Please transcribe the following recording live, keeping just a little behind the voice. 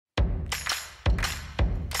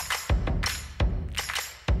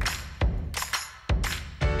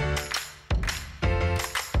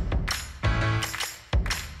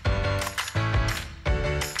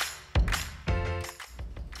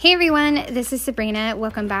Hey everyone, this is Sabrina.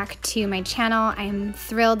 Welcome back to my channel. I am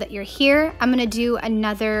thrilled that you're here. I'm gonna do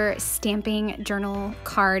another stamping journal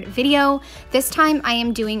card video. This time I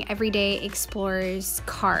am doing Everyday Explorers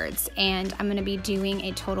cards, and I'm gonna be doing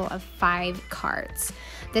a total of 5 cards.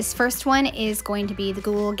 This first one is going to be the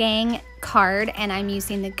Ghoul Gang card, and I'm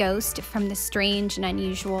using the Ghost from the Strange and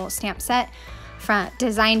Unusual stamp set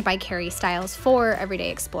designed by Kari Stiles for Everyday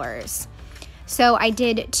Explorers. So I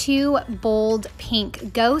did 2 bold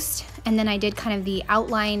pink ghosts, and then I did kind of the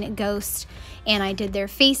outline ghost, and I did their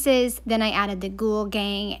faces. Then I added the Ghoul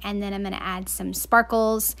Gang, and then I'm going to add some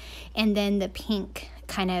sparkles, and then the pink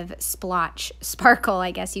kind of splotch sparkle,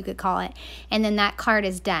 I guess you could call it. And then that card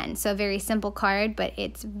is done. So a very simple card, but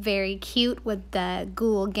it's very cute with the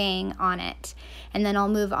Ghoul Gang on it. And then I'll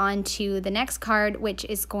move on to the next card, which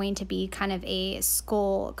is going to be kind of a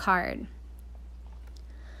skull card.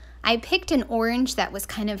 I picked an orange that was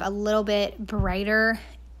kind of a little bit brighter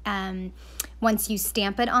once you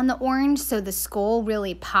stamp it on the orange, so the skull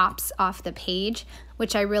really pops off the page,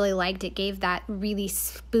 which I really liked. It gave that really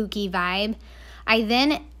spooky vibe. I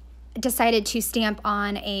then decided to stamp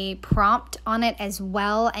on a prompt on it as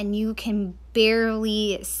well, and you can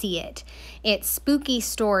barely see it. It's Spooky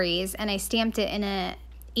Stories, and I stamped it in a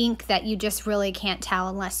ink that you just really can't tell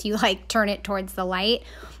unless you like turn it towards the light,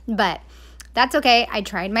 but that's okay. I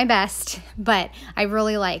tried my best, but I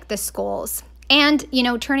really like the skulls. And, you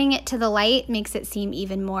know, turning it to the light makes it seem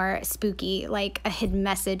even more spooky, like a hidden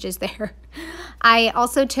message is there. I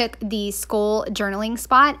also took the skull journaling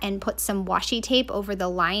spot and put some washi tape over the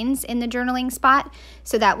lines in the journaling spot,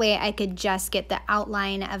 so that way I could just get the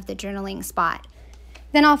outline of the journaling spot.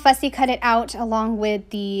 Then I'll fussy cut it out along with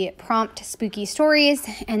the prompt Spooky Stories,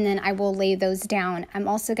 and then I will lay those down. I'm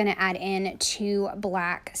also going to add in 2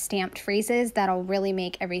 black stamped phrases that'll really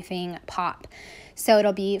make everything pop. So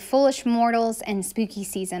it'll be Foolish Mortals and Spooky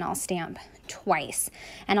Season I'll stamp twice.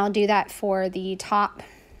 And I'll do that for the top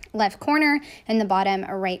left corner and the bottom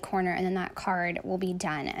right corner, and then that card will be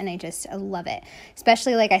done. And I just love it,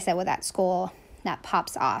 especially like I said with that skull that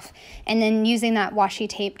pops off. And then using that washi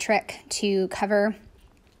tape trick to cover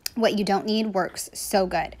what you don't need works so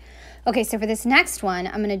good. Okay, so for this next one,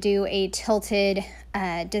 I'm going to do a tilted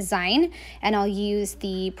design, and I'll use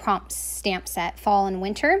the prompt stamp set Fall and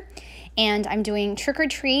Winter. And I'm doing Trick or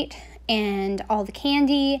Treat and All the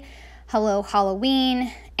Candy, Hello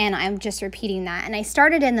Halloween, and I'm just repeating that. And I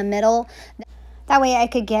started in the middle. That way I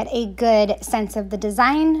could get a good sense of the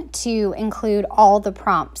design to include all the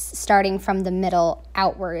prompts starting from the middle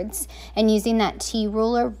outwards. And using that T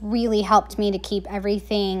ruler really helped me to keep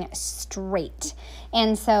everything straight.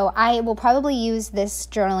 And so I will probably use this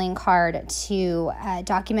journaling card to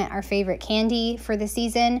document our favorite candy for the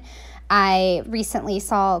season. I recently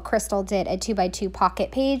saw Crystal did a 2x2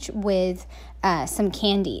 pocket page with some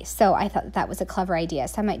candy. So I thought that was a clever idea.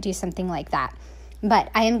 So I might do something like that.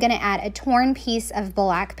 But I am going to add a torn piece of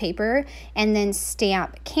black paper and then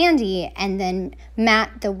stamp candy and then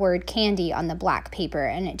mat the word candy on the black paper,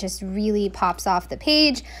 and it just really pops off the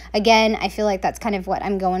page. Again, I feel like that's kind of what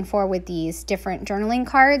I'm going for with these different journaling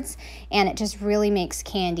cards, and it just really makes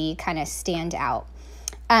candy kind of stand out.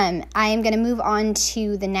 I am going to move on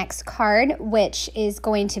to the next card, which is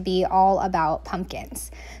going to be all about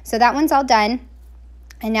pumpkins. So that one's all done.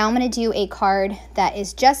 And now I'm going to do a card that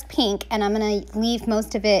is just pink, and I'm going to leave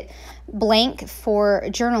most of it blank for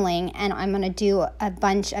journaling, and I'm going to do a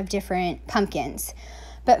bunch of different pumpkins.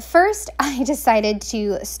 But first, I decided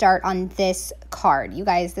to start on this card. You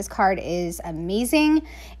guys, this card is amazing,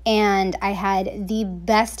 and I had the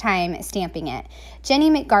best time stamping it.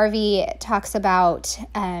 Jennie McGarvey talks about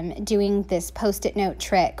doing this Post-it note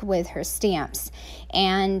trick with her stamps,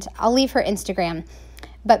 and I'll leave her Instagram.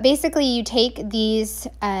 But basically, you take these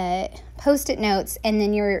Post-it notes and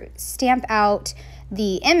then you stamp out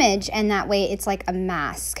the image, and that way it's like a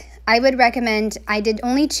mask. I would recommend, I did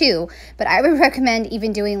only 2, but I would recommend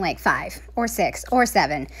even doing like 5 or 6 or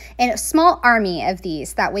 7 and a small army of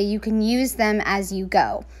these. That way you can use them as you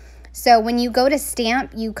go. So when you go to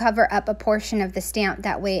stamp, you cover up a portion of the stamp.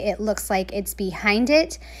 That way it looks like it's behind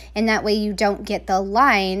it, and that way you don't get the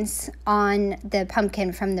lines on the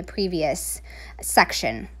pumpkin from the previous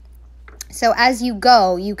section. So as you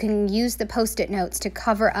go, you can use the Post-it notes to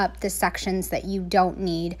cover up the sections that you don't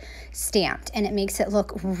need stamped, and it makes it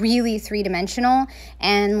look really 3-dimensional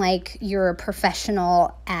and like you're a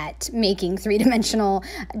professional at making 3-dimensional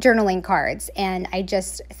journaling cards. And I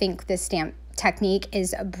just think this stamp technique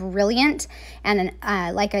is brilliant, and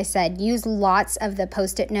like I said, use lots of the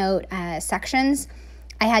Post-it note sections.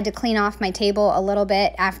 I had to clean off my table a little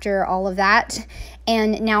bit after all of that.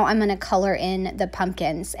 And now I'm gonna color in the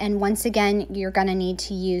pumpkins. And once again, you're gonna need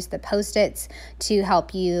to use the Post-its to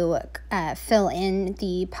help you fill in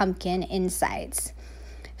the pumpkin insides.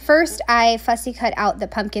 First, I fussy cut out the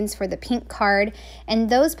pumpkins for the pink card, and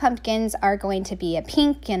those pumpkins are going to be a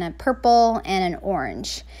pink and a purple and an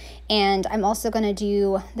orange. And I'm also gonna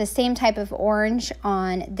do the same type of orange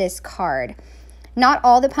on this card. Not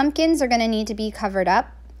all the pumpkins are going to need to be covered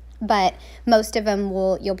up, but most of them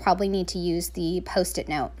you'll probably need to use the Post-it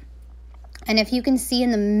note. And if you can see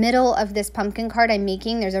in the middle of this pumpkin card I'm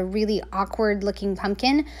making, there's a really awkward looking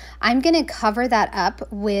pumpkin. I'm going to cover that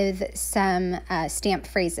up with some stamped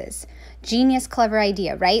phrases. Genius, clever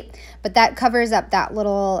idea, right? But that covers up that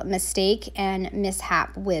little mistake and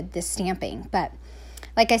mishap with the stamping. But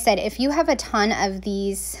like I said, if you have a ton of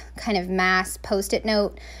these kind of mass Post-it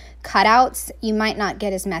note cutouts, you might not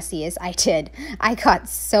get as messy as I did. I got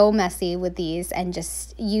so messy with these and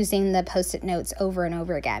just using the Post-it notes over and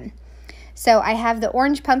over again. So I have the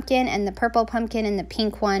orange pumpkin and the purple pumpkin and the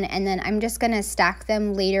pink one, and then I'm just going to stack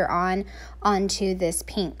them later on onto this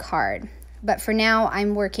pink card. But for now,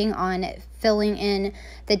 I'm working on filling in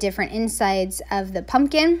the different insides of the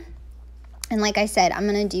pumpkin. And like I said, I'm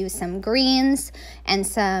going to do some greens and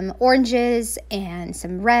some oranges and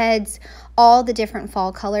some reds, all the different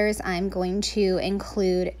fall colors I'm going to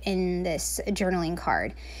include in this journaling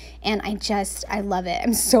card. And I love it.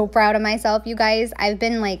 I'm so proud of myself, you guys. I've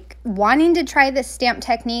been like wanting to try this stamp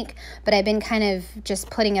technique, but I've been kind of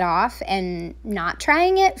just putting it off and not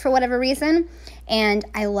trying it for whatever reason. And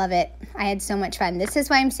I love it. I had so much fun. This is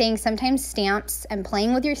why I'm saying sometimes stamps and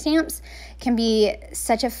playing with your stamps can be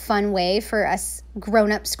such a fun way for us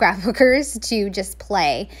grown-up scrapbookers to just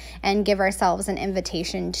play and give ourselves an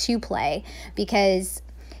invitation to play, because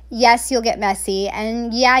yes, you'll get messy,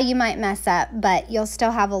 and yeah, you might mess up, but you'll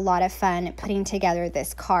still have a lot of fun putting together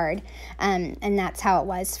this card, and that's how it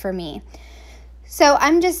was for me. So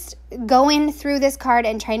I'm just going through this card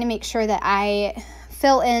and trying to make sure that I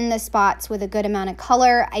fill in the spots with a good amount of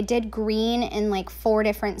color. I did green in like 4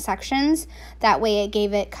 different sections. That way it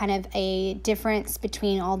gave it kind of a difference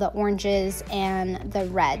between all the oranges and the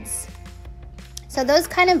reds. So those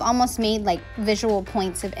kind of almost made like visual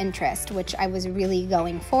points of interest, which I was really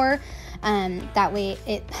going for. That way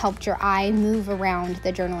it helped your eye move around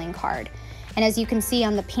the journaling card. And as you can see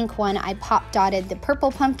on the pink one, I pop dotted the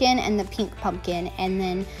purple pumpkin and the pink pumpkin, and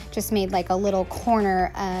then just made like a little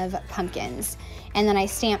corner of pumpkins. And then I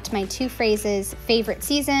stamped my 2 phrases, favorite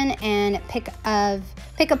season and pick a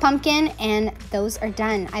pumpkin, and those are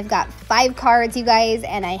done. I've got 5 cards, you guys,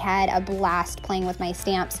 and I had a blast playing with my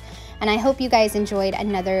stamps. And I hope you guys enjoyed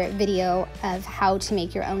another video of how to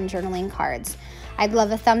make your own journaling cards. I'd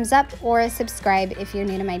love a thumbs up or a subscribe if you're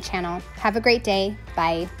new to my channel. Have a great day.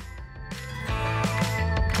 Bye.